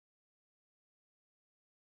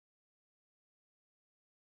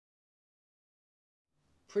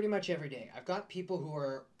pretty much every day. I've got people who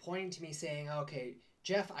are pointing to me saying, okay,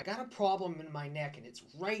 Jeff, I got a problem in my neck and it's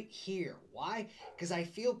right here. Why? Because I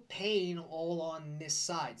feel pain all on this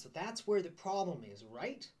side. So that's where the problem is,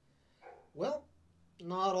 right? Well,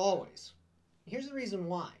 not always. Here's the reason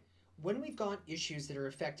why. When we've got issues that are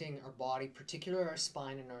affecting our body, particularly our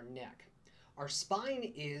spine and our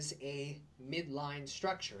spine is a midline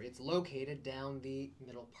structure. It's located down the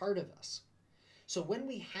middle part of us. So when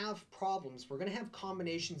we have problems, we're going to have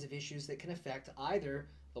combinations of issues that can affect either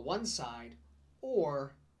the one side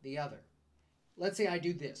or the other. Let's say I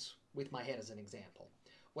do this with my head as an example.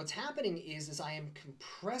 What's happening is I am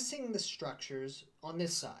compressing the structures on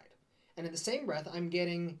this side. And in the same breath, I'm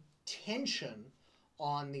getting tension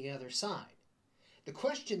on the other side. The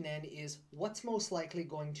question then is, what's most likely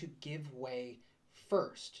going to give way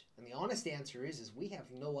first? And the honest answer is we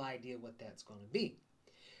have no idea what that's going to be.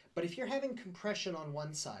 But if you're having compression on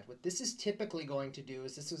one side, what this is typically going to do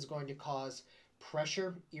is this is going to cause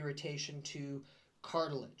pressure, irritation to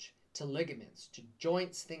cartilage, to ligaments, to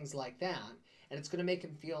joints, things like that. And it's going to make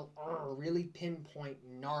them feel really pinpoint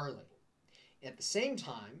gnarly. At the same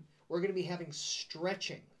time, we're going to be having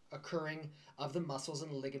stretching occurring of the muscles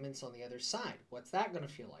and ligaments on the other side. What's that going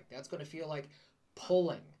to feel like? That's going to feel like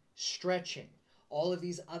pulling, stretching, all of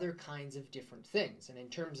these other kinds of different things. And in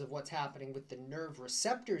terms of what's happening with the nerve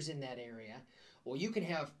receptors in that area, well, you can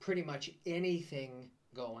have pretty much anything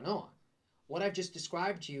going on. What I've just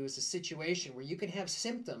described to you is a situation where you can have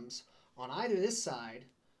symptoms on either this side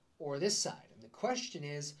or this side. And the question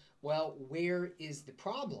is, well, where is the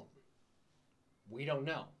problem? We don't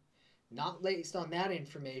know. Not based on that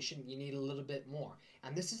information, you need a little bit more.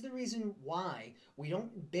 And this is the reason why we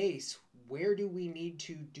don't base where do we need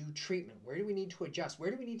to do treatment, where do we need to adjust,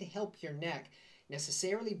 where do we need to help your neck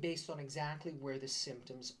necessarily based on exactly where the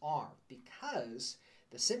symptoms are, because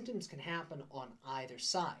the symptoms can happen on either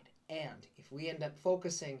side. And if we end up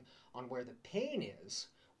focusing on where the pain is,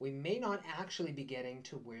 we may not actually be getting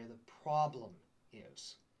to where the problem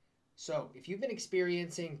is. So if you've been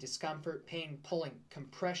experiencing discomfort, pain, pulling,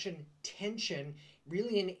 compression, tension,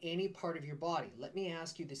 really in any part of your body, let me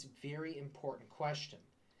ask you this very important question.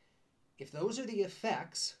 If those are the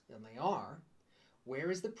effects, and they are,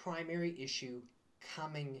 where is the primary issue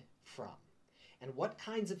coming from? And what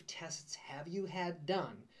kinds of tests have you had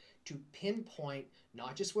done to pinpoint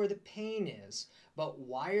not just where the pain is, but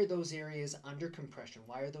why are those areas under compression?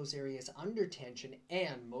 Why are those areas under tension?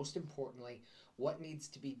 And most importantly, what needs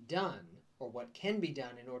to be done or what can be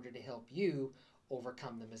done in order to help you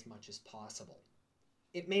overcome them as much as possible.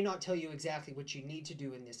 It may not tell you exactly what you need to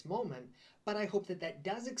do in this moment, but I hope that that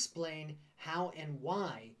does explain how and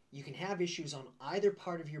why you can have issues on either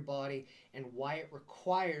part of your body and why it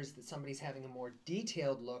requires that somebody's having a more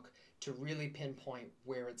detailed look to really pinpoint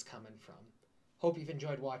where it's coming from. Hope you've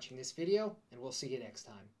enjoyed watching this video, and we'll see you next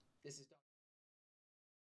time. This is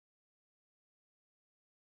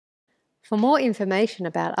For more information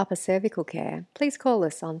about upper cervical care, please call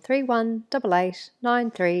us on 3188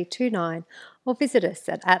 9329 or visit us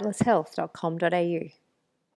at atlashealth.com.au.